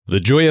The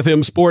Joy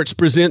FM Sports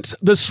presents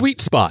The Sweet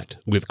Spot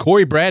with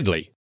Cory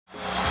Bradley.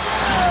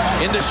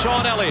 Into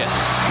Sean Elliott.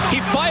 He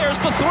fires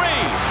the three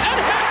and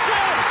hits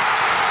it!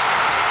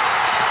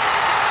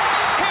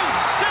 His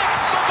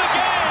sixth of the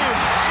game!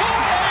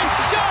 What a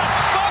shot!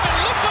 Bob, it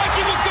looked like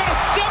he was going to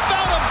step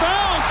out of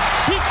bounds.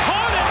 He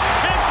caught it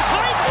and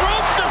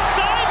tight-roped the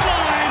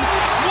sideline.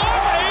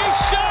 What a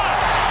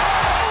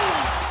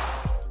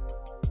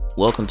shot!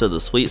 Welcome to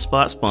The Sweet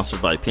Spot, sponsored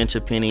by Pinch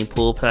a Penny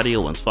Pool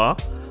Patio and Spa.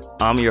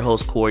 I'm your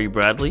host, Cory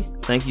Bradley.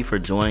 Thank you for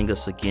joining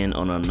us again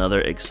on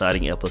another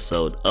exciting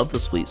episode of The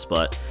Sweet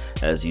Spot.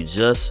 As you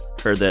just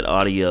heard that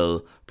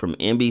audio from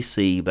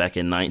NBC back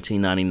in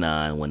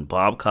 1999 when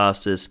Bob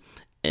Costas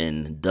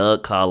and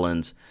Doug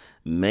Collins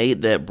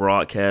made that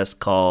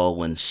broadcast call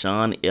when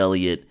Sean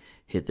Elliott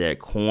hit that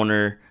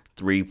corner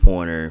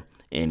three-pointer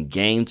in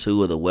Game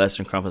 2 of the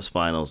Western Conference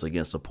Finals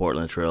against the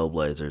Portland Trail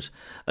Blazers.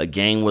 A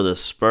game where the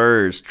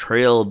Spurs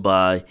trailed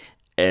by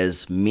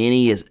as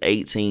many as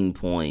 18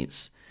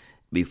 points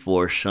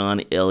before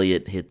Sean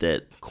Elliott hit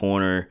that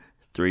corner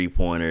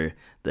three-pointer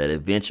that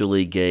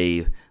eventually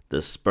gave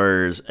the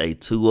Spurs a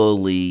 2-0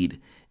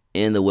 lead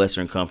in the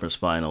Western Conference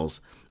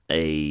Finals,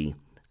 a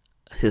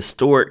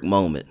historic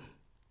moment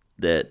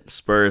that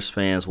Spurs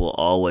fans will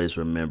always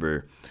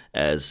remember,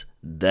 as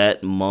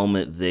that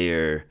moment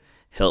there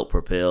helped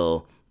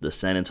propel the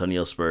San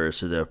Antonio Spurs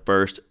to their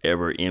first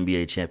ever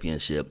NBA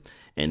championship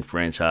in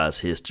franchise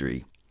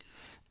history.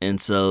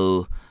 And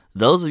so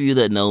those of you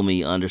that know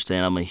me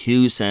understand I'm a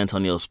huge San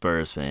Antonio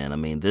Spurs fan. I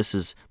mean, this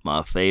is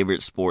my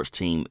favorite sports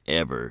team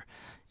ever.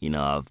 You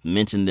know, I've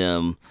mentioned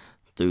them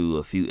through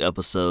a few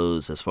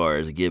episodes as far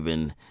as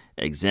giving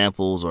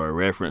examples or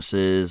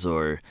references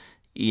or,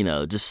 you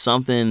know, just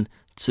something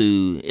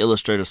to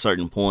illustrate a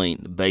certain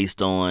point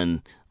based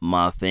on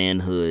my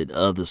fanhood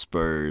of the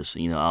Spurs.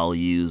 You know, I'll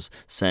use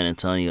San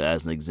Antonio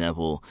as an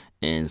example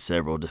in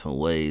several different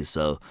ways.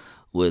 So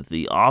with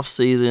the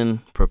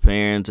offseason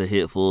preparing to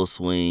hit full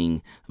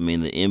swing, I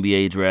mean, the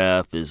NBA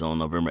draft is on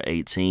November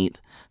 18th.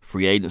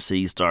 Free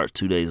agency starts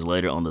 2 days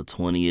later on the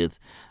 20th.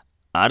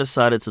 I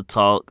decided to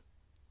talk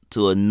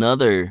to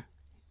another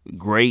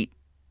great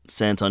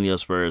San Antonio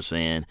Spurs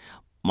fan,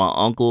 my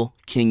uncle,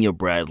 Kenya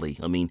Bradley.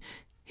 I mean,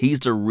 he's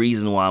the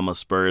reason why I'm a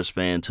Spurs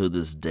fan to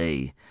this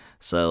day.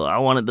 So I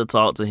wanted to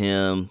talk to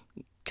him,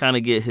 kind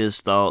of get his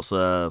thoughts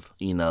of,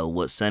 you know,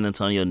 what San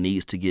Antonio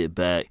needs to get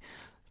back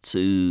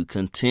to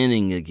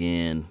contending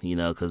again, you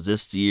know, because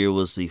this year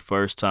was the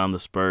first time the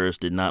Spurs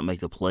did not make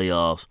the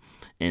playoffs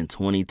in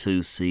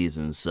 22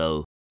 seasons.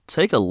 So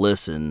take a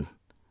listen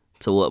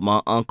to what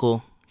my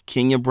uncle,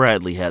 Kenya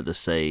Bradley, had to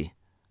say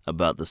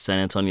about the San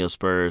Antonio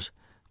Spurs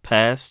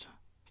past,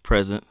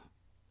 present,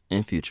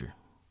 and future.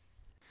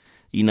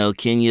 You know,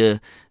 Kenya,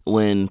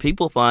 when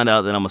people find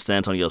out that I'm a San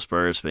Antonio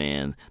Spurs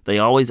fan, they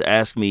always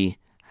ask me,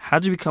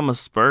 how'd you become a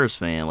Spurs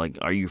fan? Like,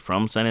 are you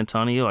from San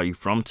Antonio? Are you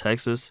from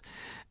Texas?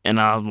 And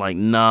I'm like,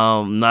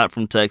 no, I'm not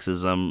from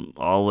Texas. I'm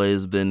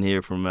always been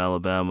here from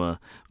Alabama.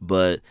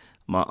 But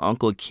my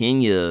uncle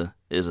Kenya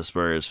is a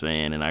Spurs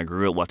fan, and I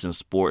grew up watching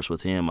sports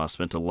with him. I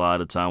spent a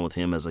lot of time with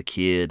him as a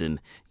kid and,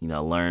 you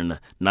know, learned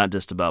not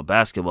just about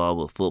basketball,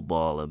 but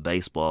football and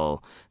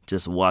baseball,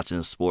 just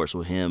watching sports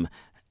with him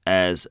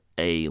as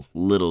a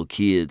little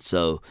kid.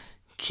 So,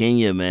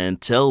 Kenya, man,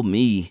 tell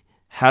me,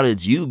 how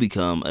did you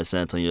become a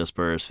San Antonio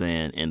Spurs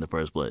fan in the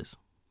first place?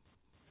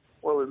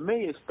 Well, with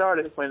me, it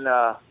started when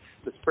the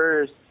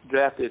Spurs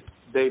drafted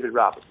David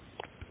Robinson.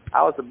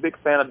 I was a big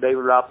fan of David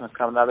Robinson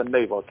coming out of the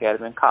Naval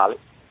Academy in college.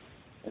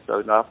 And so,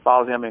 you know, I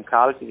followed him in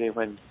college. And then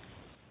when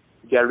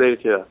he got ready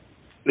to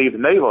leave the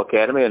Naval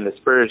Academy and the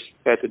Spurs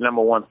had the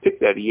number one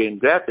pick that year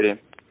and drafted him,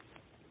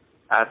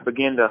 I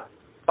began to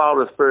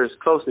follow the Spurs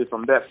closely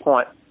from that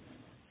point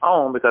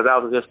on, because I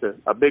was just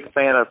a big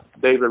fan of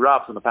David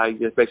Robinson, of how he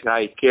just basically how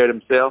he carried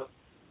himself.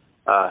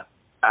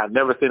 I've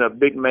never seen a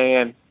big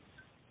man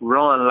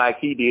run like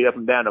he did up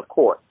and down the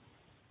court.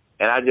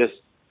 And I just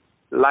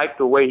liked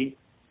the way he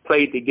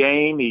played the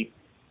game.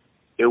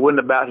 It wasn't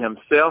about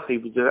himself. He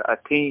was just a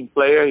team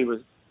player. He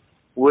was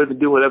willing to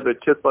do whatever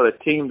it took for the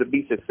team to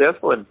be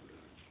successful. And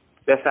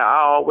that's how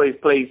I always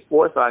played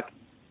sports.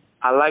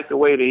 I liked the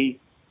way that he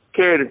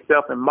carried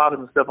himself and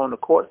modeled himself on the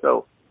court.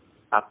 So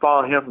I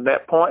followed him from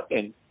that point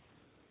and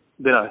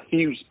been a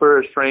huge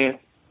Spurs fan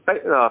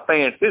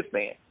since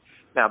then.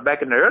 Now,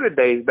 back in the early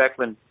days, back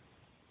when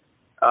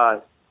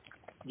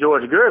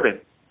George Gervin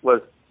was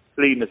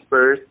leading the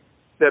Spurs,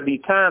 there'd be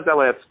times I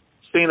would have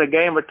seen a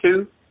game or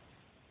two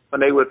when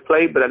they would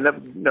play, but I never,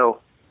 you know,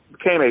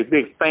 became a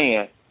big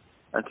fan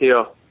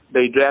until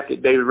they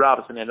drafted David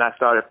Robinson, and I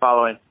started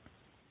following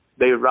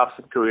David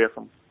Robinson's career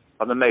from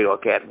the Naval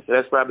Academy. So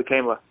that's where I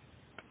became a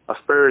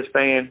Spurs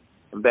fan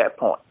from that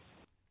point.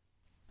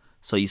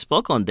 So you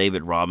spoke on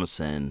David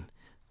Robinson.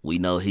 We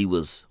know he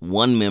was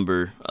one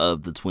member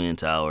of the Twin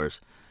Towers.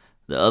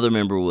 The other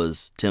member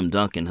was Tim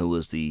Duncan, who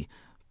was the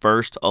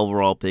first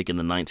overall pick in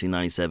the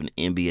 1997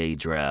 NBA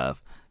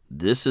draft.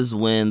 This is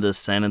when the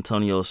San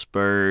Antonio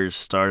Spurs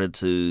started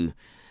to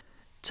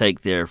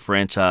take their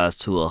franchise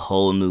to a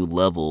whole new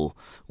level,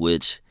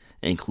 which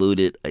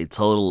included a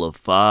total of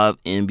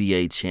 5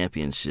 NBA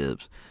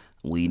championships.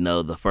 We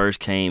know the first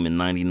came in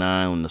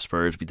 99 when the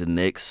Spurs beat the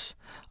Knicks.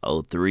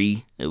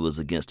 03, it was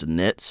against the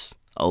Nets.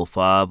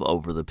 05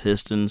 over the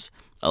Pistons.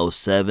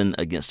 07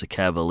 against the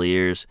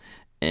Cavaliers.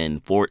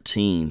 And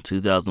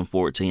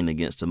 2014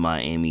 against the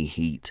Miami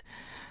Heat.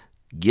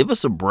 Give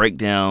us a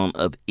breakdown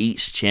of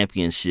each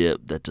championship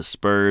that the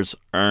Spurs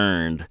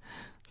earned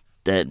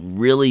that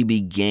really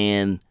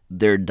began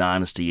their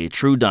dynasty, a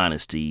true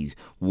dynasty,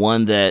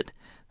 one that,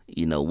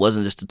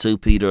 wasn't just a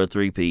two-peat or a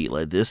three-peat.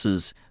 Like, this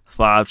is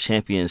 5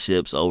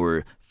 championships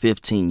over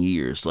 15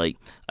 years, like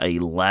a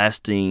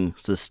lasting,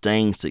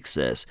 sustained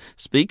success.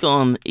 Speak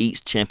on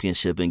each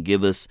championship and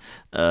give us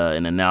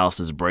an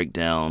analysis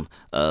breakdown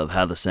of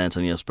how the San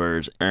Antonio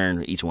Spurs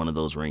earned each one of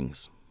those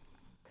rings.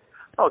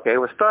 Okay,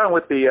 we're starting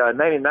with the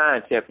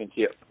 99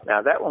 championship.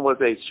 Now, that one was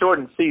a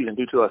shortened season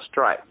due to a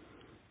strike.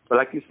 But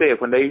like you said,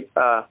 when they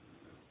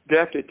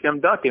drafted Tim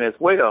Duncan as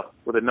well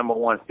with the number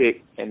 1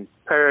 pick and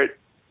paired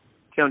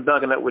Tim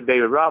Duncan up with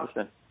David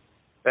Robinson,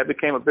 that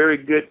became a very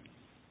good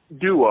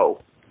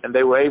duo. And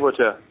they were able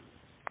to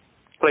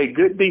play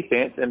good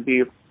defense and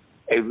be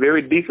a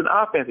very decent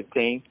offensive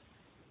team.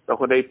 But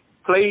when they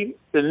played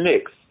the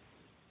Knicks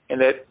in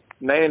that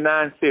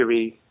 99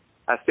 series,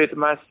 I said to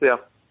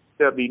myself,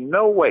 there'll be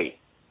no way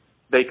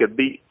they could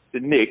beat the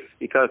Knicks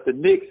because the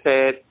Knicks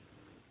had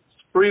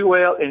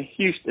Sprewell in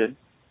Houston.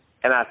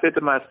 And I said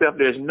to myself,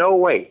 there's no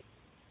way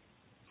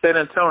San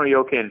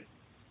Antonio can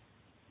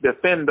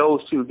defend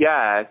those 2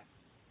 guys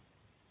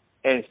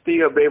and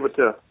still be able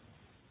to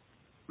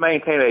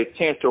maintain a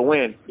chance to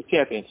win the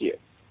championship.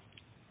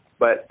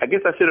 But I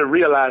guess I should have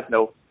realized,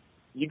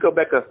 you go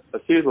back a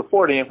series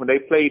before then when they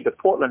played the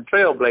Portland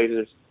Trail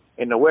Blazers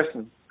in the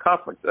Western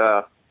Conference.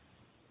 I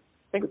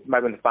think it might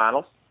have been the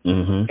finals.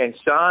 Mm-hmm. And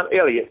Sean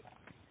Elliott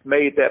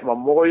made that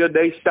Memorial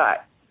Day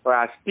shot where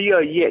I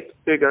still yet to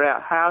figure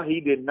out how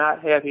he did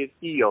not have his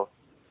heel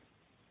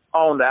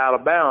on the out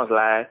of bounds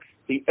line.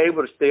 He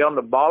able to stay on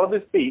the ball of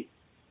his feet,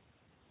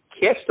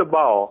 catch the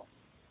ball,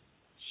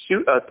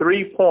 shoot a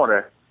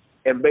 3-pointer,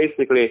 and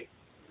basically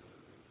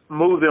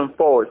move them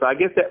forward. So I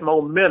guess that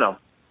momentum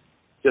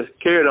just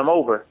carried them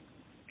over.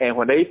 And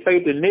when they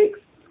played the Knicks,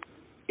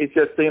 it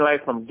just seemed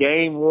like from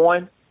game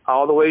 1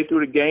 all the way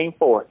through to game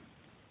 4,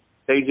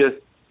 they just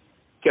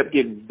kept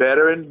getting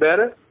better and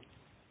better.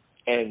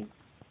 And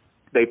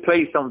they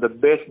played some of the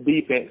best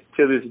defense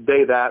to this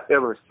day that I've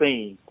ever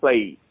seen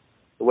played.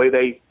 The way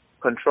they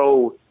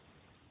controlled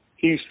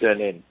Houston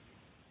and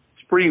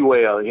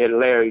Sprewell. You had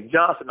Larry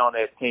Johnson on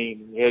that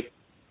team. You had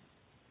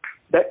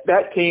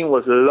that team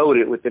was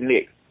loaded with the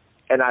Knicks.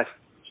 And I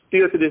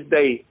still to this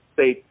day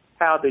say,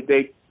 how did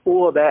they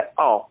pull that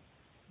off?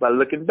 But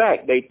looking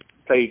back, they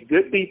played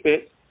good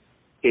defense,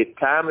 hit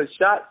timeless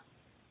shots,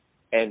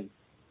 and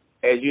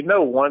as you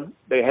know,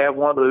 they have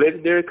one of the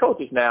legendary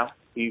coaches now.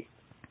 He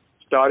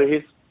started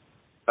his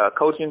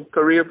coaching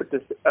career with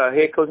the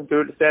head coaching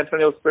career with the San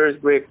Antonio Spurs,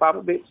 Greg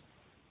Popovich.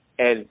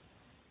 And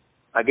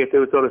I guess they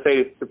would sort of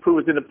say the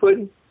proof is in the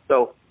pudding.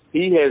 So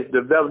he has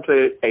developed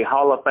a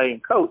Hall of Fame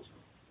coach.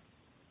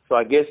 So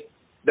I guess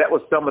that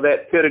was some of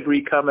that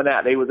pedigree coming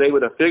out. They was able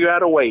to figure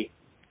out a way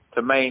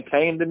to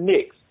maintain the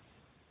Knicks'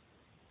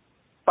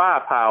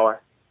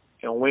 firepower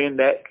and win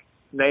that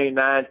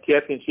 99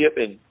 championship.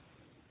 And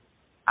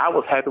I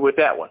was happy with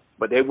that one.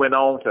 But they went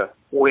on to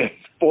win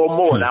 4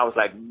 more, and I was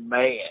like,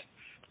 man,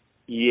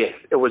 yes.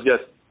 It was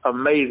just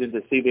amazing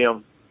to see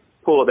them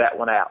pull that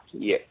one out,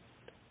 yes.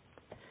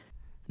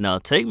 Now,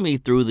 take me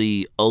through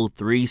the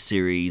 03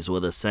 series where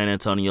the San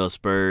Antonio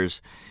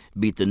Spurs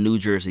beat the New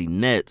Jersey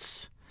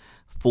Nets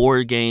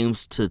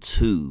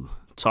 4-2.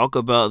 Talk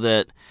about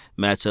that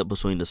matchup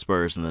between the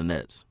Spurs and the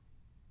Nets.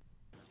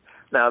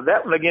 Now,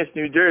 that one against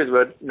New Jersey,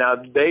 but now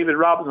David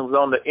Robinson was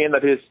on the end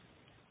of his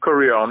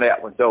career on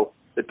that one. So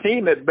the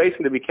team that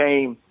basically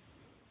became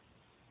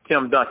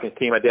Tim Duncan's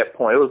team at that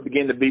point, it was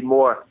beginning to be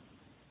more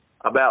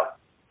about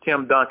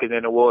Tim Duncan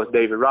than it was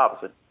David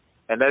Robinson.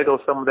 And there goes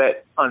some of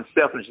that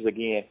unselfishness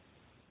again,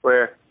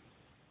 where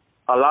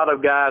a lot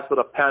of guys would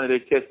have pounded their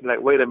chest and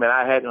like, wait a minute,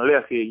 I hadn't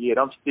left here yet.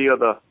 I'm still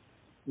the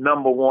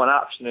number 1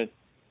 option.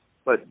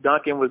 But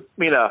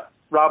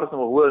Robinson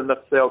was willing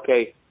enough to say,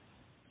 okay,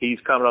 he's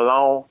coming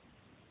along.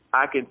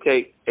 I can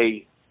take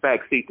a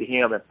back seat to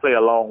him and play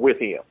along with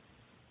him.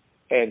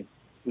 And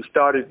we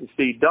started to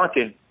see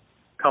Duncan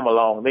come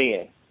along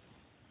then.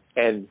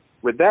 And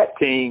with that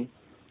team,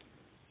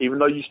 even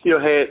though you still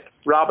had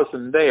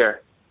Robinson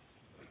there,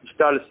 you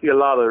started to see a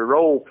lot of the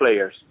role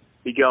players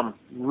become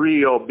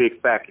real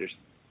big factors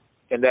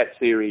in that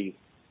series.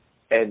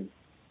 And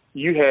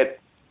you had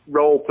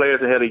role players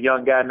that had a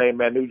young guy named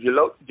Manu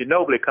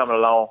Ginobili coming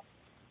along,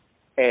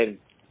 and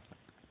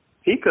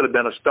he could have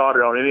been a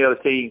starter on any other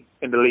team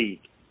in the league.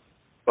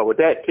 But with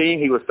that team,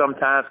 he was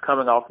sometimes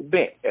coming off the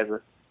bench as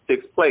a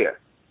 6th player.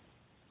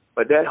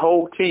 But that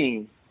whole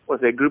team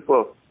was a group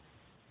of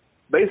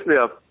basically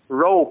of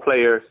role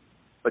players,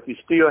 but you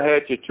still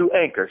had your 2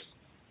 anchors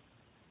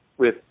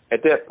with,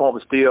 at that point,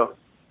 was still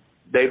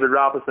David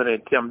Robinson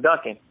and Tim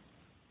Duncan.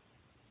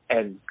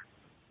 And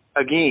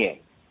again,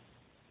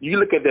 you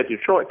look at that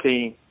Detroit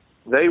team,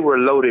 they were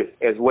loaded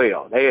as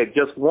well. They had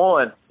just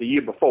won the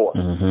year before.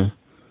 Mm-hmm.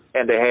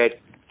 And they had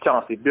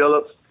Chauncey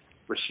Billups,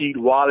 Rasheed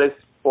Wallace.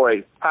 For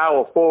a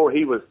power forward,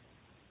 he was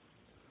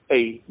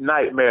a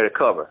nightmare to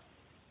cover.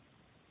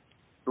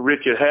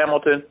 Richard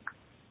Hamilton.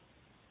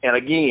 And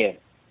again,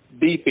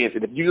 defense.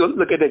 And if you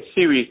look at that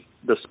series,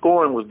 the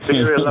scoring was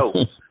very low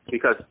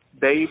because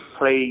they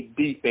played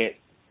defense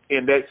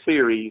in that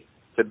series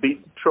to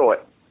beat Detroit.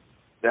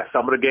 Now,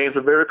 some of the games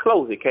were very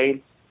close. It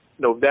came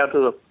down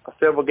to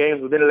several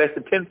games within less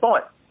than 10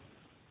 points.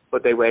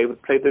 But they were able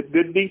to play the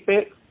good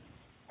defense,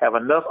 have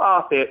enough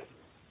offense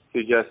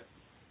to just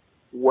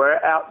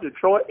wear out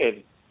Detroit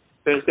and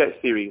finish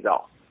that series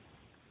off.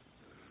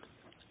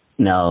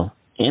 Now,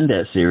 in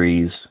that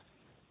series,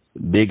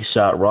 Big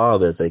Shot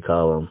Rob, as they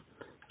call him,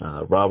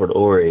 Robert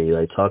Horry,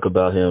 they talk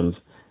about him,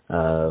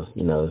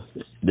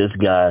 this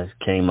guy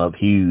came up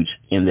huge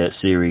in that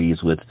series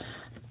with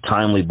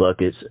timely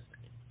buckets,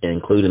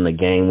 including the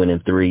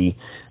game-winning three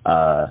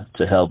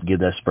to help give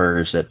that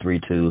Spurs that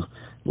 3-2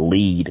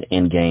 lead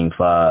in Game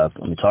 5.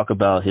 Let me talk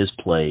about his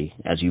play.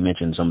 As you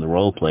mentioned, some of the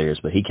role players,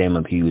 but he came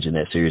up huge in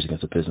that series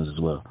against the Pistons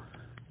as well.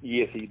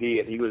 Yes, he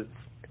did.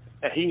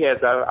 He has,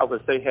 I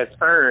would say, has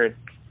earned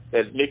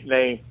that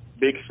nickname,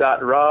 Big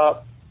Shot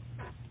Rob,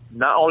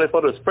 not only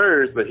for the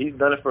Spurs, but he's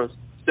done it for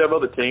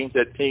several other teams.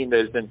 That team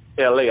that's in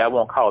L.A., I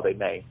won't call their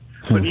name.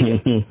 But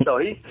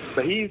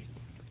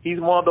he's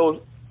one of those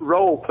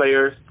role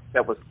players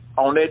that was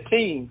on that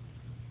team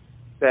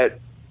that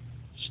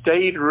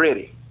stayed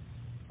ready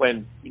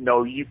when,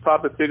 you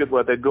probably figured,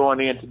 well, they're going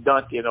into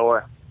Duncan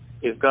or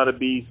it's going to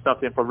be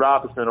something for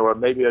Robinson or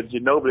maybe a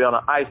Ginobili on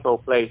an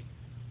ISO play.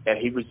 And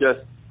he was just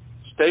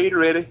stayed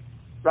ready,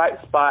 right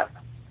spot,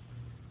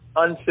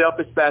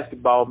 unselfish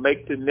basketball,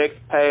 make the next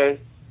pass.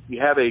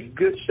 You have a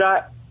good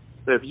shot,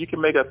 but if you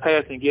can make a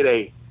pass and get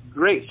a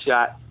great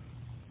shot,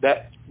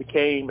 that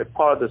became a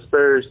part of the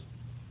Spurs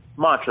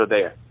mantra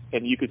there.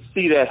 And you could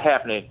see that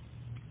happening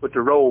with the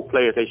role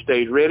players. They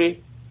stayed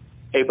ready,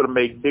 able to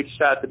make big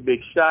shot to big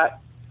shot,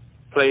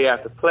 play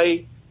after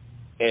play.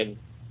 And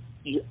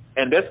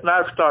that's when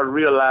I started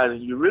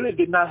realizing you really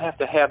did not have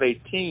to have a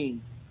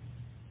team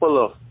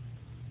full of,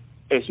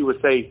 as you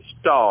would say,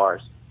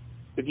 stars.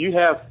 If you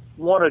have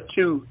one or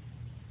two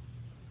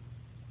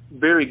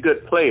very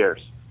good players,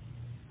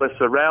 but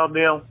surround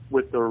them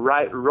with the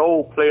right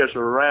role players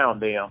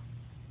around them,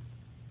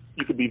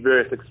 you could be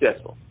very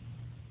successful.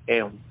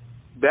 And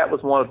that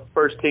was one of the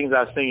first teams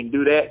I've seen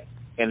do that.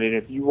 And then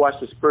if you watch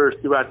the Spurs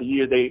throughout the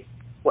year, they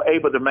were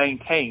able to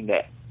maintain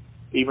that.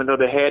 Even though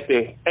they had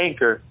their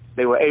anchor,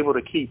 they were able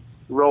to keep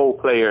role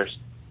players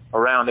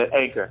around that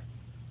anchor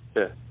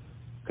to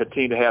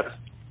continue to have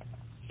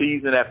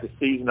season after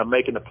season of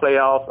making the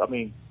playoffs. I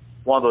mean,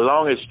 one of the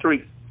longest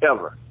streaks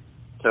ever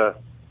to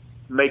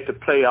make the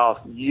playoffs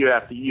year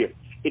after year.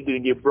 It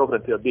didn't get broken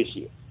until this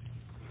year.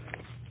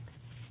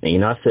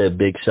 And I said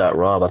Big Shot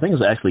Rob. I think it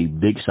was actually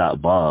Big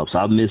Shot Bob. So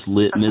I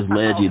misled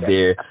you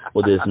there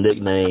with his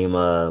nickname.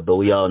 But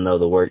we all know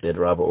the work that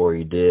Robert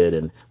Horry did,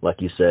 and like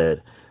you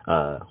said,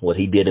 what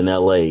he did in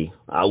L.A.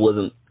 I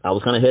was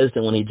kind of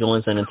hesitant when he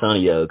joined San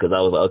Antonio because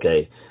I was like,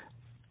 okay,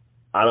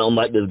 I don't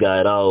like this guy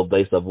at all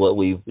based off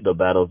the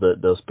battles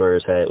that those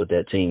Spurs had with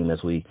that team,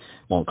 as we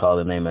won't call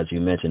the name as you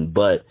mentioned.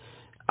 But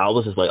I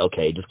was just like,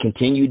 okay, just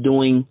continue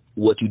doing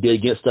what you did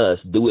against us.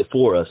 Do it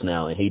for us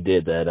now. And he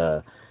did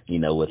that,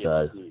 with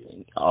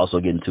also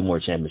getting 2 more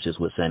championships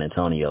with San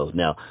Antonio.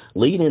 Now,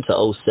 leading into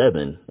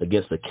 2007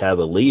 against the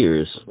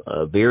Cavaliers,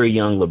 a very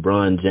young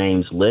LeBron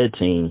James-led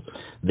team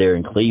there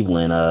in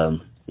Cleveland,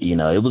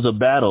 it was a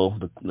battle.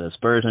 The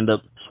Spurs ended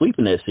up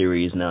sweeping that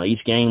series. Now,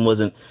 each game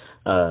wasn't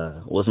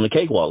a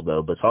cakewalk,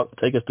 though, but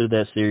take us through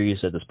that series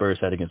that the Spurs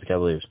had against the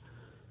Cavaliers.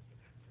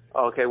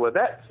 Okay, well,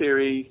 that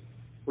series,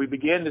 we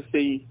began to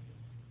see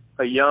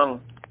a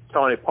young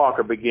Tony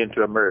Parker begin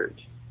to emerge.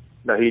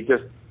 Now, he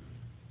just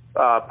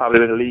probably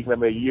been in the league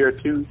maybe a year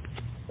or two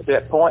at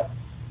that point,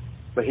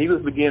 but he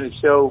was beginning to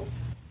show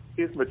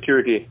his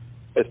maturity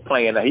as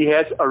playing. Now, he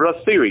had a rough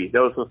series.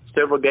 There was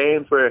several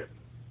games where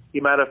he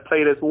might have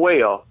played as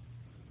well,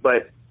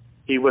 but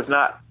he was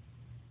not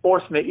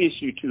forcing the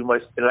issue too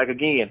much. And like,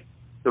 again,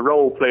 the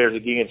role players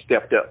again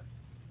stepped up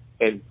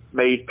and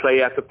made play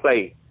after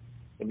play.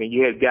 I mean,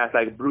 you had guys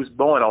like Bruce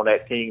Bowen on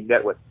that team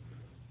that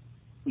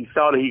we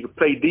saw that he could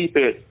play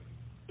defense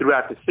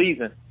throughout the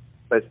season,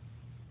 but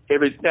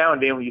every now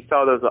and then when you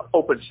saw there was an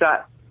open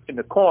shot in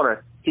the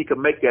corner, he could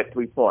make that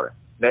 3-pointer.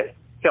 That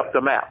helped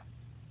him out.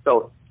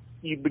 So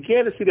you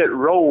began to see that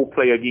role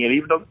play again,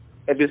 even though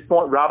at this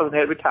point Robinson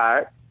had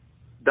retired.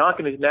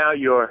 Duncan is now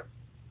your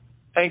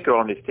anchor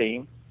on this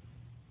team.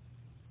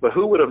 But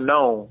who would have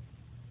known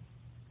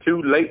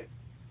too late?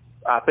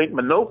 I think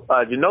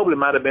Ginobili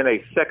might have been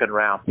a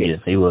second-round pick. Yes,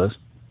 he was.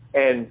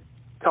 And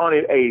Tony,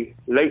 a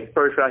late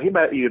first-round, he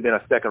might have even been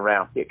a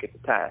second-round pick at the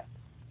time.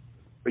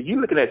 But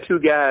you're looking at two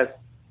guys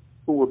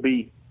who will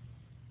be,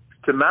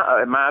 in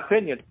my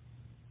opinion,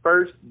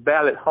 first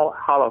ballot Hall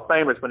of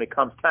Famers when it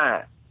comes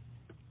time.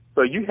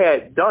 So you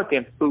had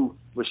Duncan, who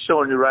was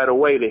showing you right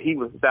away that he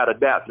was without a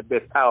doubt the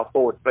best power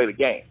forward to play the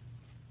game.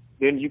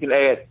 Then you can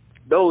add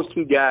those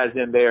two guys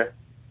in there,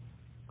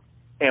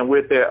 and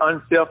with their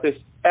unselfish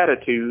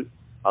attitude,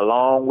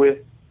 along with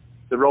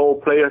the role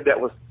players that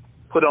was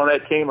put on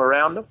that team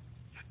around them.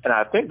 And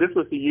I think this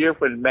was the year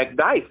when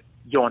McDyess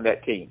joined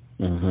that team.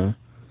 Mm-hmm.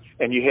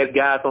 And you had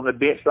guys on the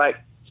bench like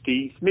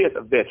Steve Smith,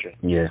 a veteran.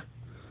 Yeah.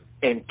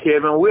 And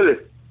Kevin Willis,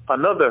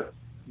 another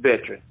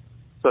veteran.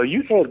 So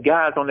you had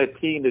guys on that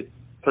team that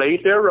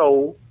played their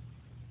role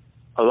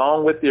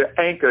along with their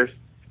anchors,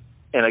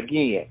 and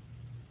again,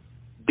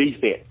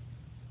 defense.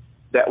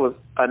 That was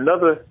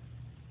another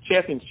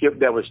championship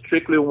that was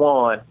strictly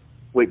won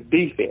with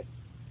defense.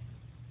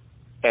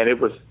 And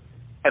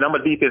I'm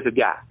a defensive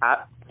guy.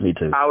 Me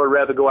too. I would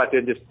rather go out there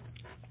and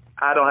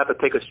I don't have to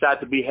take a shot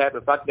to be happy.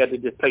 If I can get to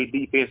just play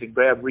defense and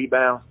grab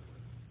rebounds,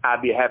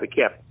 I'd be a happy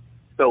captain.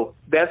 So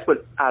that's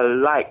what I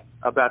like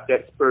about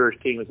that Spurs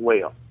team as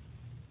well.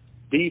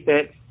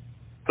 Defense,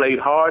 played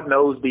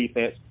hard-nosed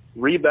defense,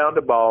 rebound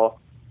the ball,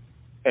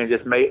 and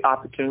just made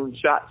opportune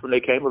shots when they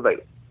came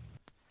available.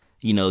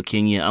 You know,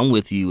 Kenya, I'm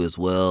with you as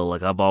well.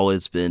 Like, I've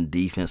always been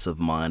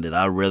defensive-minded.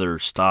 I'd rather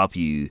stop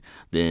you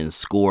than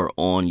score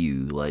on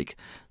you. Like,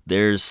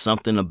 there's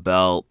something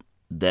about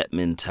that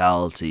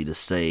mentality to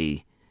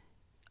say,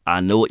 I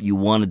know what you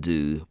want to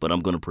do, but I'm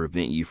going to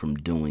prevent you from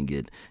doing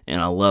it.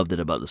 And I love that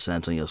about the San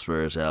Antonio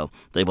Spurs, how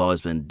they've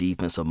always been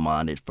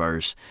defensive-minded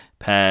first.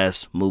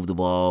 Pass, move the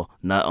ball,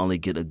 not only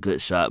get a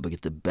good shot, but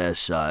get the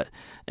best shot.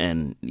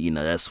 And, you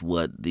know, that's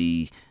what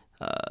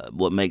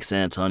makes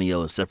San Antonio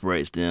and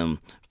separates them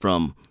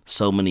from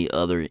so many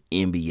other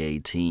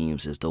NBA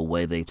teams is the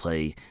way they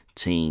play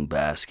team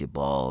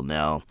basketball.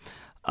 Now,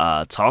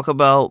 talk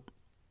about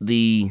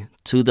the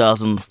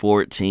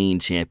 2014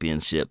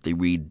 championship, the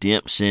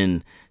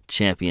redemption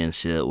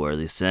championship, where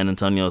the San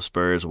Antonio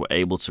Spurs were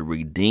able to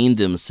redeem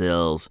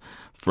themselves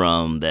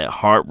from that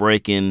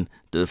heartbreaking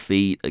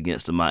defeat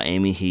against the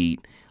Miami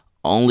Heat,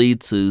 only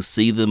to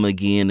see them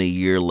again a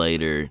year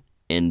later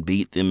and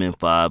beat them in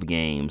 5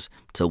 games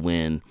to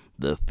win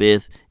the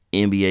 5th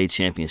NBA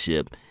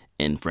championship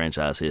in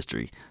franchise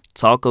history.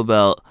 Talk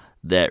about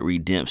that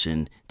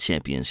redemption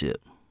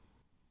championship.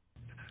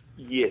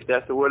 Yes,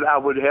 that's the word I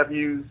would have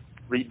used,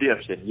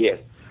 redemption, yes.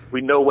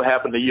 We know what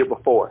happened the year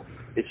before.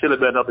 It should have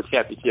been another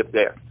championship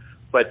there.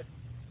 But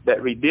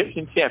that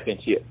redemption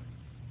championship,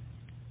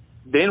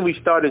 then we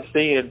started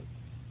seeing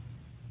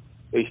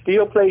they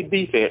still played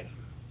defense,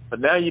 but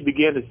now you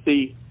begin to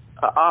see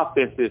an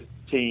offensive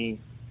team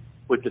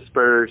with the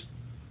Spurs,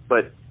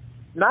 but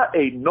not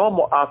a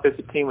normal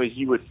offensive team as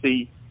you would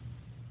see.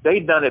 They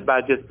done it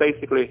by just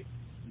basically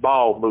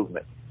ball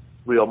movement.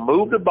 We'll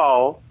move the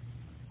ball.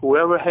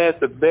 Whoever has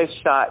the best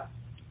shot,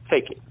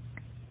 take it.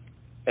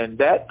 And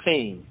that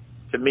team,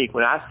 to me,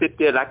 when I sit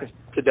there, I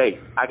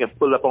can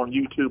pull up on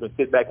YouTube and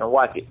sit back and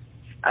watch it.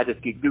 I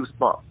just get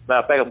goosebumps. Matter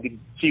of fact, I'm getting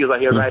chills right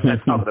here right now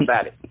talking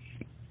about it.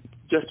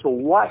 Just to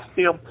watch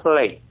them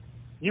play,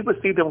 you would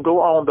see them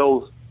go on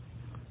those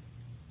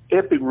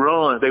epic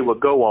runs they would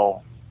go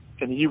on,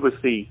 and you would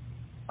see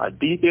a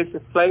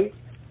defensive play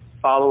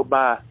followed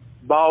by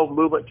ball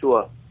movement to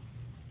a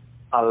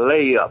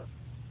layup,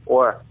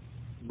 or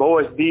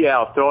Boris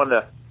Diaw throwing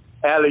the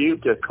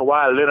alley-oop to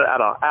Kawhi Leonard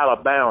out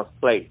of bounds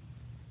play.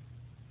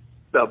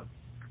 The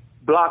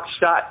block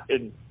shot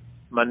and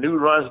Manu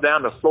runs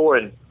down the floor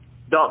and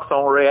dunks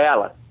on Ray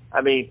Allen.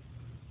 I mean,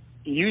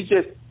 you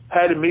just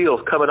Patty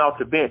Mills coming off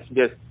the bench,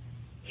 just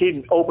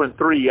hitting open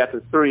 3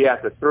 after 3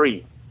 after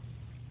 3.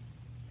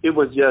 It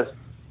was just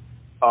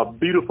a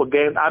beautiful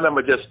game. I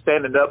remember just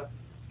standing up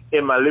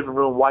in my living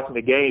room watching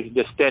the games and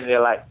just standing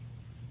there like,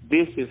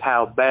 this is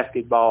how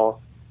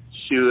basketball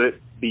should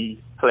be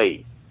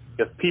played.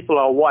 If people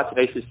are watching,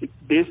 they should see,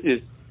 this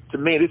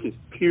is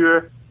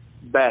pure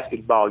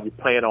basketball. You're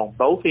playing on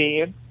both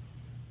ends,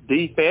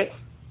 defense,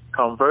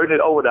 converting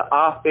it over to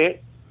offense,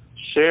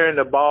 sharing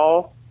the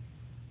ball.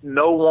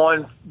 No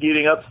one's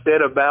getting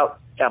upset about,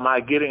 am I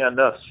getting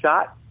enough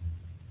shot?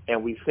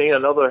 And we've seen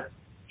another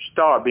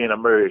star being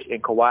emerged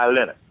in Kawhi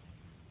Leonard.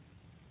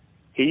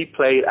 He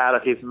played out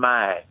of his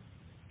mind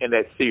in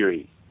that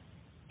series.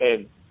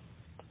 And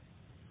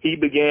he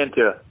began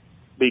to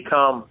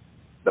become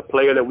the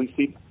player that we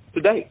see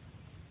today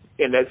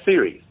in that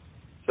series.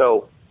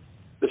 So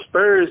the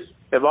Spurs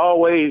have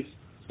always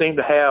seemed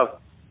to have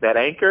that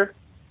anchor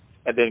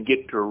and then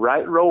get the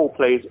right role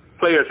players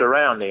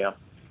around them.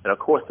 And, of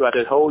course, throughout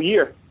this whole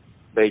year,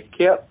 they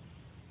kept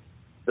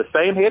the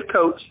same head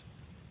coach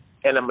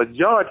and a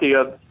majority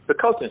of the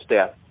coaching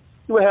staff.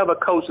 You would have a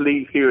coach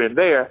leave here and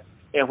there,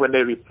 and when they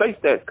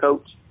replaced that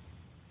coach,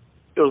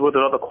 it was with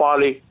another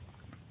quality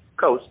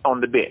coach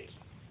on the bench.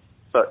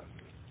 So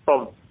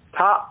from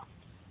top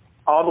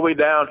all the way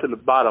down to the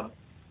bottom,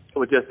 it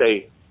was just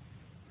a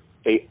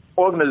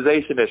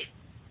organization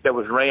that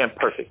was ran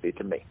perfectly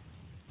to me.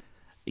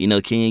 You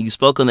know, Ken, you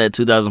spoke on that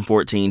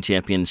 2014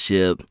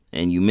 championship,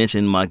 and you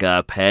mentioned my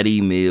guy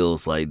Patty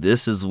Mills. Like,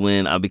 this is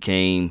when I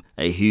became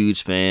a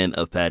huge fan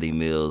of Patty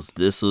Mills.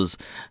 This was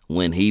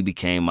when he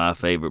became my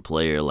favorite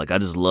player. Like, I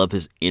just love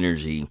his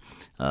energy.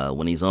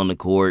 When he's on the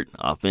court,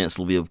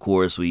 offensively, of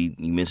course, you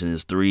mentioned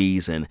his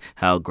threes and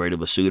how great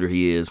of a shooter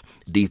he is.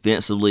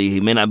 Defensively,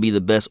 he may not be the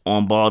best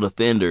on-ball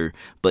defender,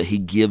 but he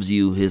gives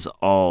you his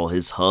all,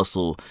 his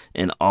hustle,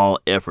 and all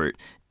effort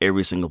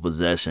every single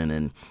possession.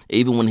 And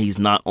even when he's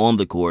not on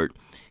the court,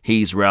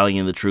 he's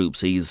rallying the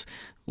troops. He's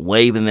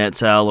waving that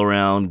towel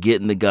around,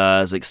 getting the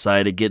guys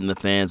excited, getting the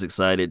fans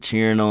excited,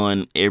 cheering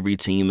on every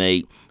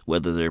teammate,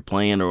 whether they're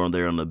playing or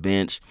they're on the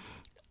bench.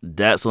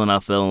 That's when I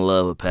fell in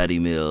love with Patty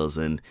Mills.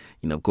 And,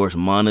 you know, of course,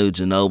 Manu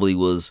Ginobili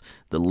was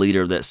the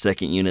leader of that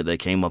second unit that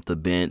came off the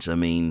bench. I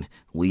mean,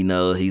 we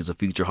know he's a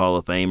future Hall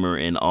of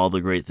Famer and all the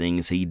great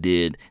things he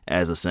did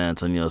as a San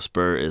Antonio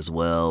Spur as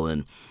well.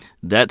 And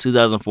that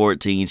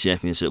 2014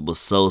 championship was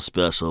so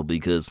special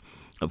because,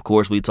 of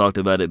course, we talked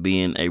about it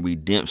being a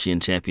redemption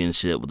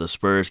championship where the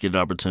Spurs get an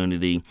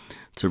opportunity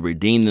to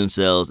redeem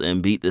themselves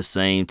and beat the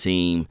same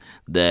team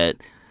that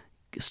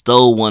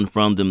stole one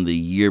from them the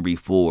year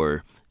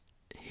before.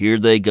 Here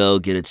they go,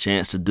 get a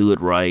chance to do it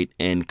right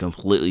and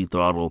completely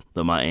throttle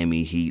the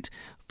Miami Heat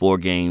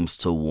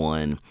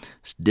 4-1,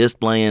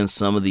 displaying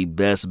some of the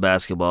best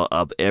basketball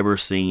I've ever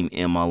seen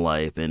in my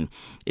life. And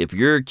if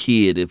you're a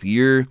kid, if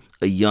you're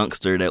a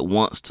youngster that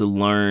wants to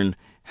learn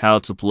how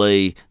to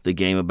play the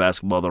game of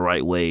basketball the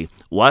right way,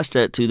 watch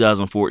that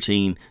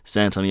 2014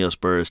 San Antonio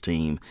Spurs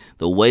team.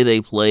 The way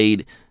they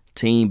played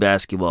team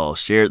basketball,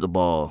 shared the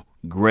ball,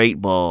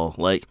 great ball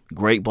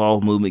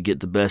movement, get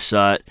the best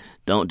shot.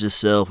 Don't just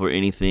sell for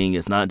anything.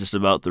 It's not just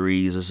about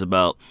threes. It's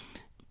about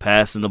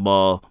passing the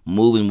ball,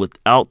 moving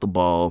without the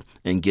ball,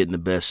 and getting the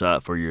best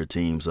shot for your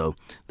team. So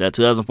that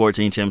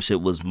 2014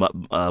 championship was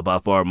by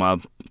far my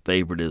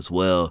favorite as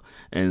well.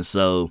 And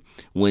so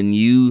when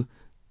you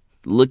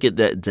look at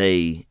that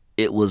day,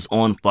 it was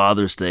on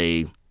Father's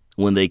Day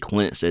when they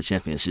clinched that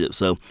championship.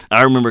 So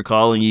I remember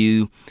calling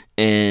you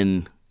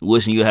and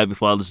wishing you a happy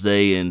Father's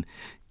Day, and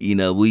you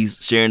know, we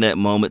sharing that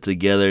moment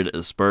together that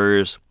the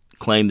Spurs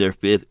claimed their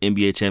 5th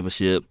NBA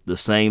championship the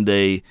same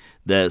day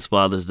that's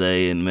Father's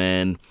Day. And,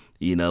 man,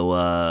 you know,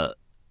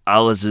 I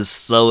was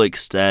just so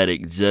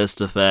ecstatic. Just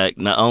the fact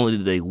not only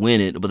did they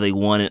win it, but they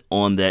won it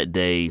on that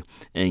day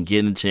and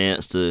getting a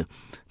chance to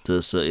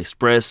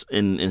express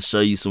and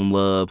show you some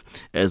love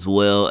as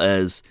well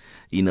as,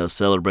 you know,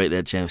 celebrate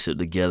that championship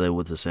together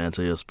with the San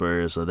Antonio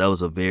Spurs. So that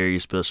was a very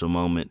special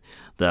moment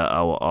that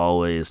I will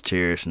always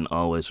cherish and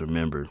always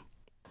remember.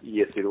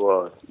 Yes, it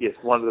was. Yes,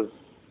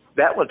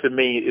 that one to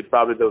me is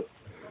probably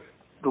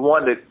the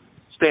one that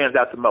stands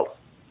out the most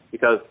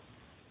because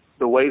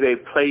the way they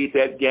played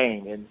that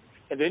game, and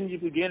then you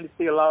begin to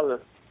see a lot of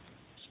the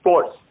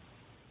sports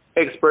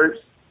experts.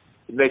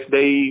 The next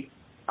day,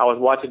 I was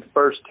watching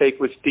First Take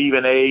with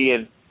Stephen A.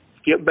 and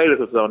Skip Bayless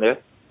was on there,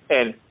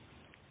 and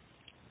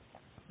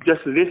just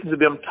listen to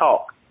them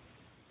talk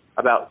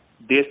about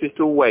this is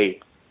the way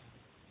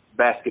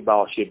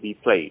basketball should be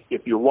played.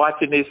 If you're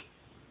watching this,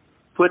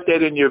 put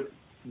that in your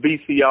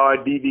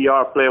VCR,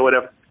 DVR player,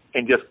 whatever,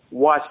 and just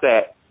watch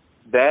that.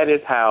 That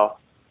is how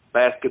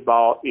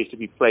basketball is to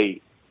be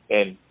played,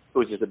 and it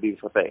was just a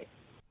beautiful thing.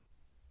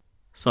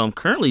 So I'm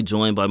currently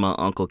joined by my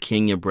uncle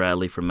Kenya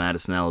Bradley from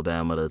Madison,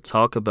 Alabama, to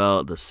talk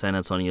about the San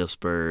Antonio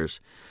Spurs,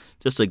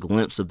 just a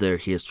glimpse of their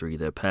history,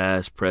 their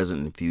past,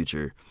 present, and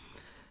future.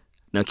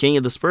 Now,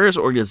 Kenya, the Spurs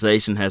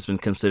organization has been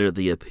considered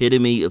the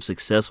epitome of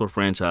successful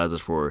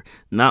franchises for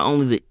not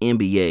only the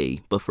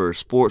NBA, but for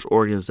sports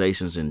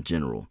organizations in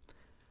general.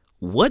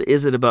 What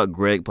is it about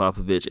Greg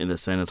Popovich and the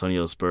San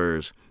Antonio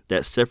Spurs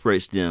that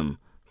separates them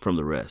from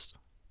the rest?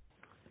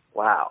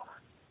 Wow.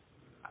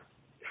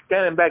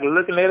 Standing back and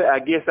looking at it, I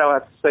guess I would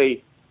have to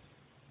say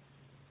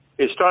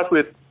it starts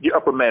with the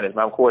upper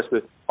management, of course,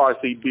 with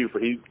R.C.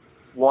 Buford. He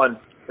won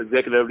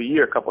Executive of the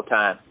Year a couple of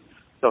times.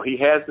 So he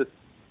has this,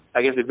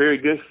 I guess, a very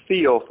good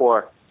feel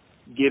for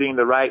getting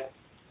the right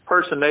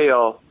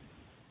personnel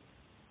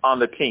on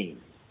the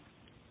team.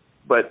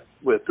 But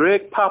with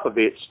Greg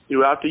Popovich,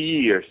 throughout the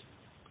years,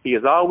 he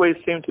has always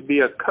seemed to be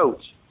a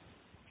coach.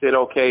 Said,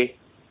 okay,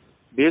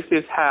 this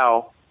is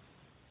how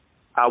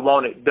I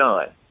want it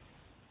done.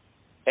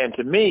 And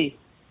to me,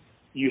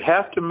 you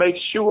have to make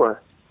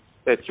sure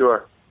that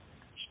your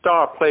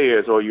star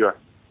players or your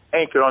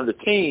anchor on the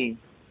team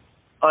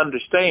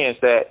understands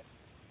that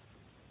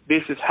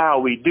this is how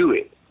we do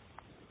it.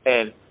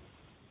 And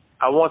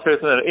I once heard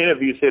someone in an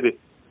interview said that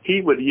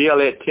he would yell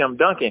at Tim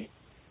Duncan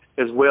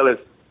as well as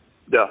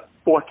the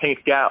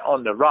 14th guy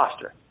on the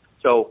roster.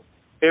 So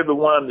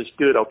everyone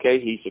understood, okay,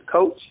 he's a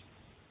coach.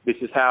 This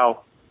is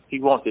how he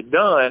wants it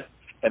done.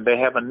 And they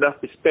have enough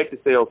respect to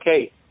say,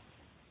 okay,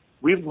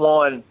 we've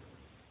won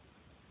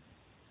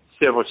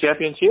several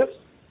championships.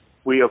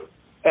 We have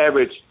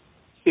averaged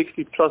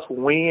 60-plus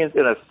wins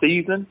in a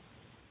season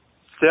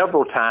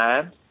several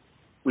times.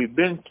 We've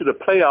been to the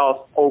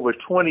playoffs over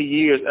 20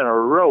 years in a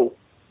row.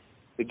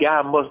 The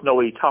guy must know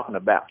what he's talking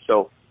about.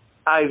 So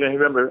I even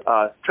remember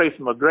Tracy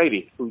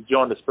McGrady, who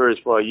joined the Spurs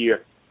for a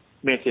year,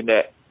 mentioned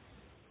that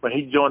when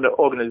he joined the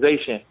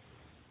organization,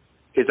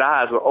 his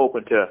eyes were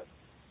open to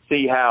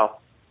see how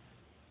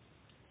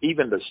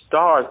even the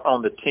stars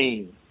on the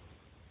team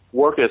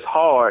work as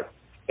hard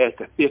as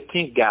the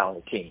 15th guy on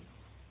the team.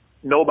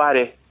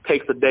 Nobody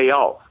takes a day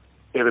off.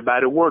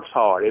 Everybody works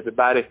hard.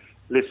 Everybody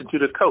listens to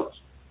the coach.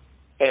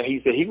 And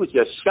he said he was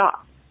just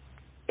shocked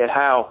at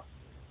how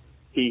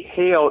he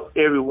held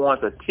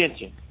everyone's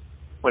attention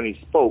when he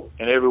spoke,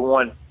 and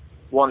everyone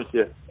wanted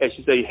to, as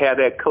you say, have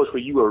that coach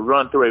where you would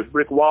run through a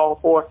brick wall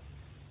for.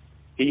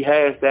 He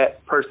has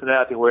that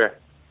personality where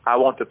I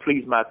want to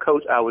please my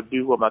coach. I would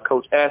do what my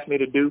coach asked me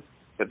to do.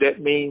 If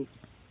that means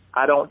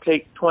I don't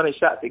take 20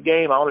 shots a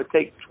game, I only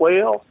take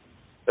 12.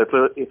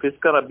 If it's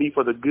going to be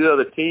for the good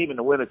of the team and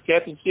to win a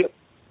championship,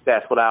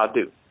 that's what I'll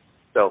do.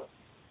 So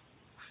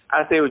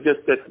I say it was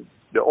just that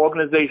the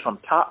organization from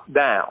top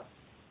down,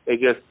 they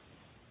just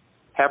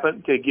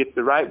happened to get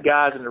the right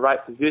guys in the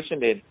right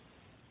position, and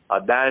a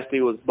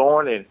dynasty was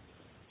born and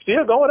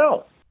still going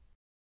on.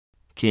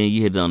 Ken,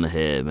 you hit it on the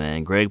head,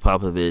 man. Greg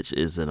Popovich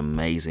is an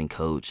amazing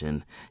coach,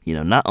 and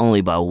not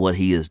only by what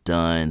he has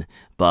done,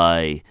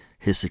 by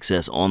his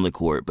success on the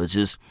court, but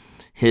just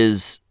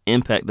his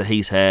impact that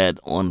he's had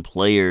on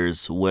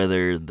players,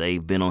 whether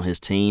they've been on his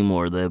team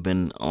or they've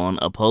been on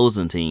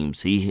opposing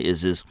teams. He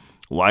is just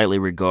widely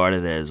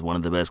regarded as one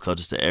of the best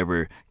coaches to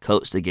ever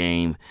coach the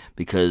game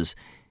because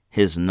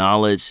his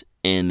knowledge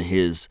and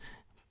his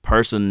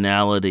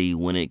personality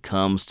when it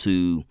comes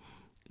to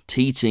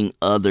teaching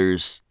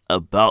others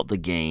about the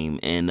game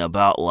and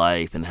about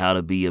life and how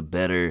to be a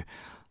better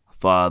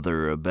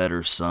father, a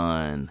better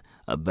son,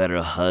 a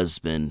better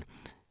husband.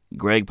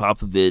 Greg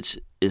Popovich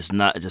is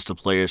not just a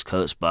player's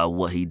coach by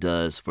what he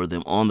does for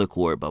them on the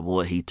court, but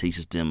what he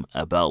teaches them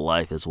about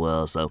life as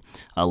well. So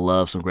I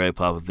love some Greg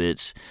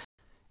Popovich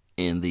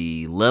and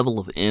the level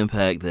of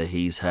impact that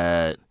he's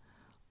had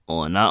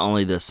on not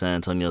only the San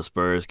Antonio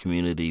Spurs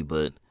community,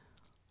 but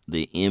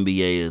the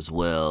NBA as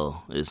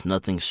well is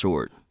nothing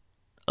short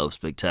of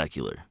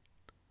spectacular.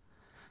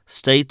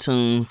 Stay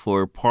tuned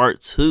for part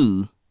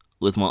 2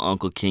 with my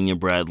Uncle Kenyon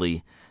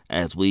Bradley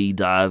as we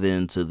dive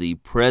into the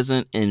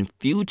present and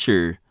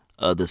future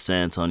of the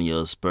San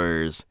Antonio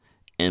Spurs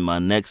in my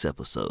next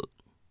episode.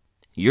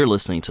 You're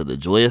listening to the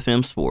Joy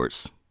FM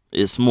Sports.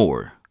 It's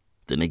more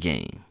than a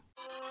game.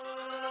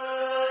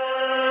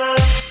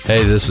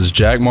 Hey, this is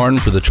Jack Martin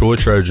for the Troy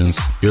Trojans.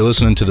 You're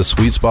listening to The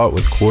Sweet Spot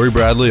with Cory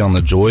Bradley on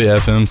the Joy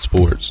FM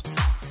Sports.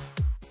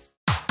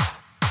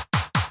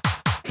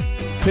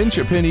 Pinch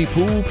a Penny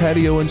Pool,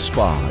 Patio, and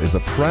Spa is a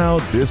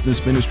proud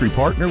business ministry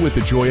partner with the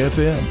Joy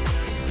FM.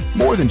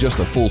 More than just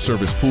a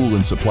full-service pool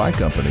and supply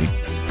company,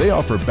 they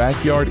offer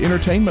backyard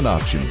entertainment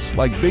options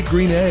like Big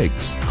Green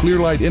Eggs,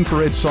 Clearlight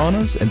infrared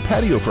saunas, and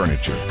patio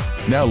furniture.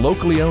 Now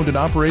locally owned and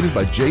operated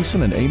by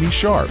Jason and Amy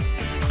Sharp.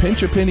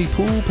 Pinch a Penny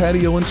Pool,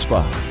 Patio, and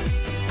Spa.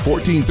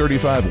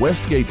 1435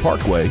 Westgate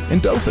Parkway in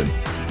Dothan.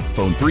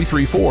 Phone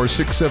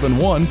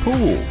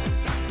 334-671-POOL.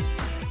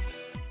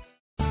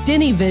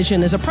 Denny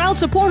Vision is a proud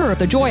supporter of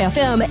the Joy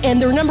FM,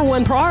 and their number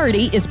one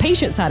priority is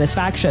patient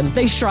satisfaction.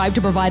 They strive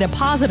to provide a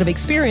positive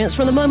experience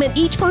from the moment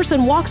each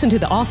person walks into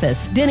the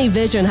office. Denny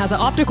Vision has an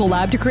optical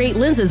lab to create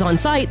lenses on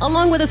site,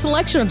 along with a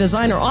selection of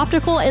designer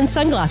optical and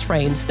sunglass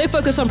frames. They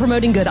focus on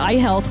promoting good eye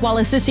health while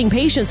assisting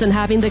patients in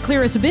having the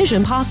clearest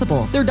vision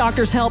possible. Their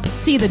doctors help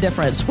see the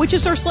difference, which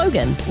is their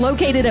slogan.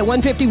 Located at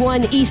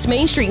 151 East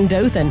Main Street in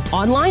Dothan,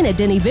 online at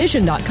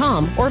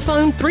dennyvision.com or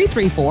phone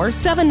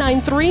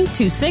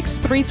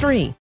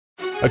 334-793-2633.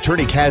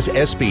 Attorney Kaz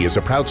Espy is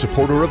a proud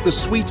supporter of The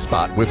Sweet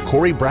Spot with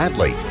Cory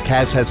Bradley.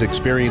 Kaz has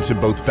experience in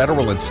both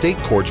federal and state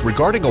courts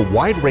regarding a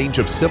wide range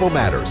of civil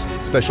matters.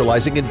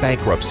 Specializing in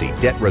bankruptcy,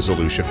 debt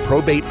resolution,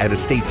 probate, and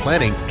estate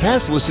planning,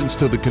 Kaz listens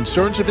to the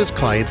concerns of his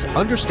clients,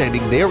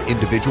 understanding their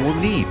individual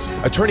needs.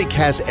 Attorney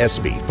Kaz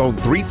Espy, phone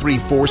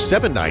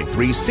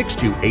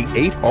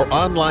 334-793-6288 or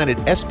online at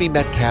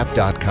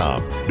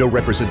espymetcalf.com. No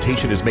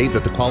representation is made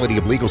that the quality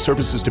of legal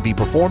services to be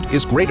performed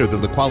is greater than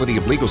the quality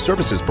of legal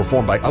services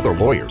performed by other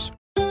lawyers.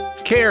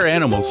 Care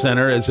Animal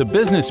Center is a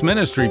business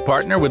ministry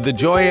partner with the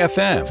Joy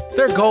FM.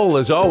 Their goal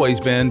has always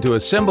been to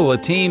assemble a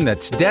team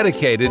that's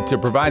dedicated to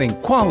providing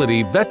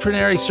quality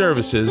veterinary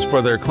services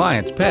for their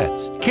clients'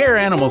 pets. Care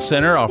Animal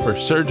Center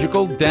offers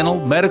surgical,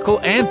 dental,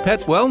 medical, and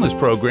pet wellness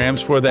programs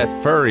for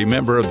that furry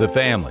member of the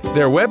family.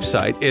 Their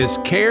website is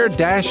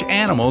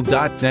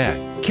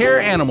care-animal.net. Care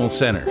Animal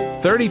Center,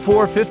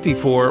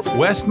 3454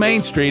 West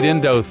Main Street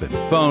in Dothan.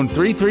 Phone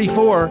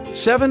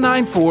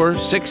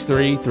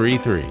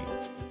 334-794-6333.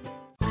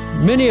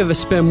 Many of us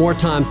spend more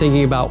time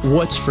thinking about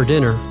what's for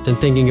dinner than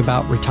thinking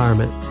about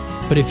retirement.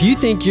 But if you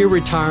think your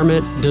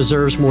retirement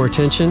deserves more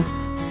attention,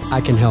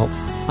 I can help.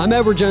 I'm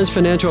Edward Jones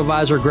Financial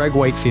Advisor Greg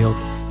Wakefield.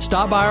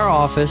 Stop by our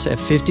office at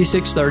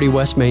 5630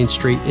 West Main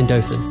Street in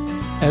Dothan.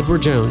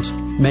 Edward Jones,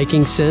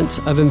 making sense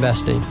of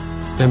investing.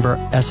 Member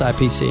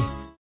SIPC.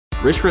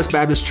 Ridgecrest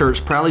Baptist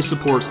Church proudly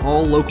supports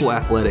all local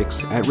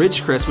athletics. At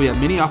Ridgecrest, we have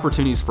many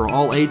opportunities for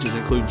all ages,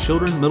 including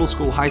children, middle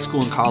school, high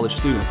school, and college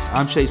students.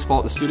 I'm Chase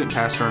Fault, the student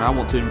pastor, and I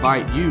want to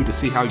invite you to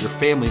see how your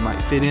family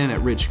might fit in at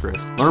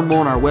Ridgecrest. Learn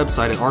more on our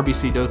website at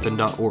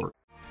rbcdothan.org.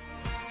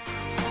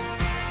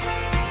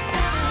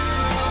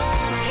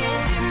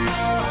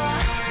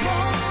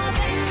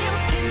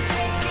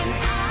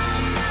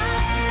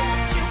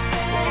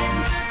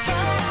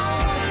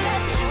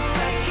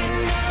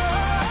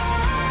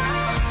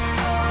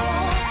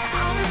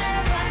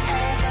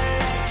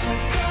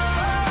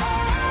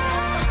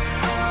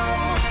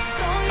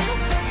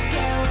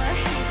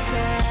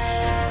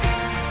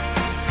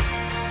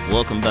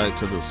 Welcome back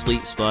to the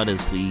Sweet Spot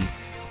as we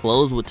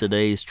close with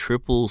today's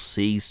Triple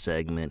C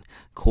segment,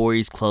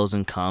 Cory's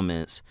closing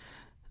comments.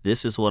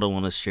 This is what I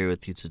want to share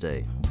with you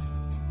today.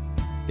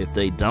 If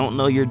they don't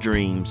know your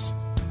dreams,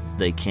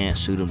 they can't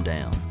shoot them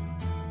down.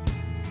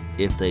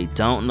 If they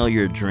don't know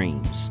your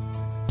dreams,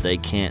 they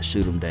can't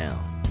shoot them down.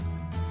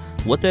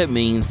 What that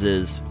means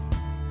is,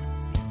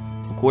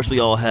 of course, we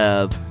all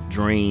have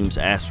dreams,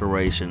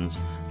 aspirations,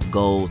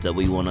 goals that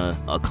we want to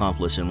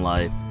accomplish in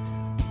life,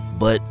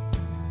 but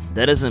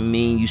that doesn't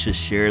mean you should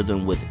share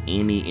them with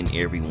any and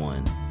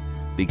everyone,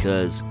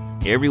 because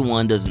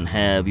everyone doesn't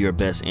have your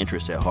best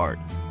interest at heart.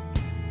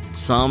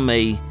 Some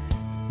may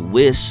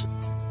wish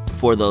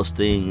for those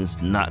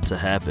things not to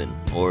happen,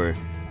 or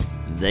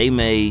they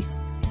may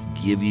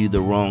give you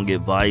the wrong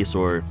advice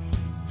or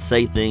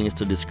say things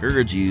to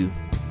discourage you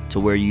to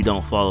where you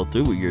don't follow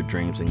through with your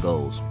dreams and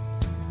goals.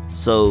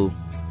 So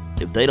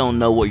if they don't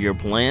know what your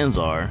plans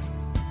are,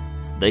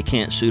 they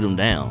can't shoot them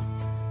down.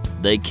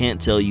 They can't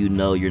tell you,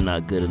 no, you're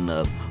not good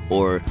enough,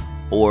 or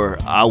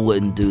I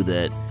wouldn't do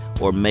that,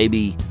 or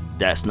maybe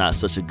that's not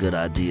such a good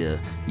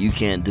idea. You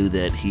can't do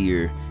that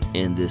here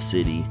in this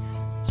city.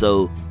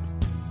 So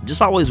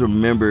just always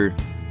remember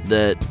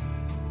that,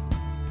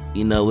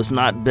 it's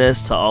not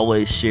best to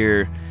always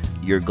share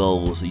your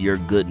goals, your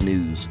good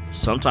news.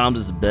 Sometimes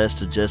it's best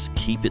to just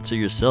keep it to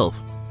yourself.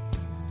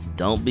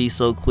 Don't be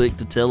so quick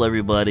to tell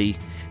everybody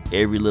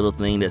every little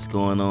thing that's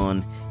going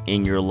on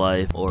in your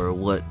life or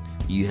what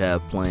you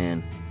have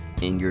planned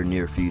in your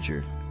near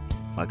future.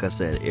 Like I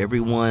said,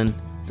 everyone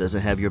doesn't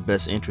have your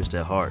best interest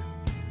at heart.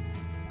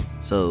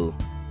 So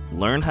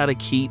learn how to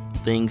keep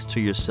things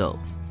to yourself.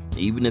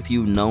 Even if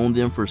you've known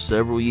them for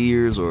several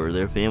years or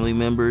they're family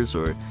members,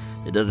 or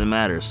it doesn't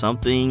matter. Some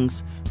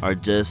things are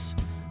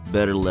just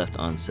better left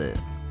unsaid.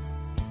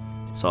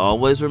 So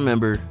always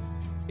remember,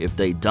 if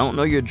they don't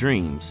know your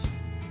dreams,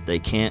 they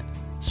can't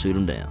shoot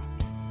them down.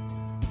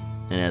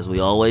 And as we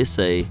always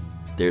say,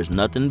 there's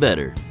nothing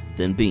better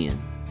than being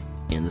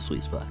in the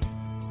sweet spot.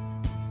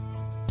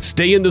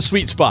 Stay in the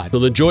sweet spot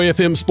on the Joy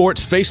FM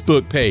Sports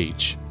Facebook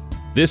page.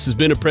 This has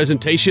been a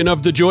presentation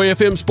of the Joy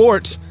FM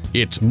Sports.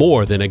 It's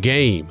more than a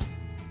game.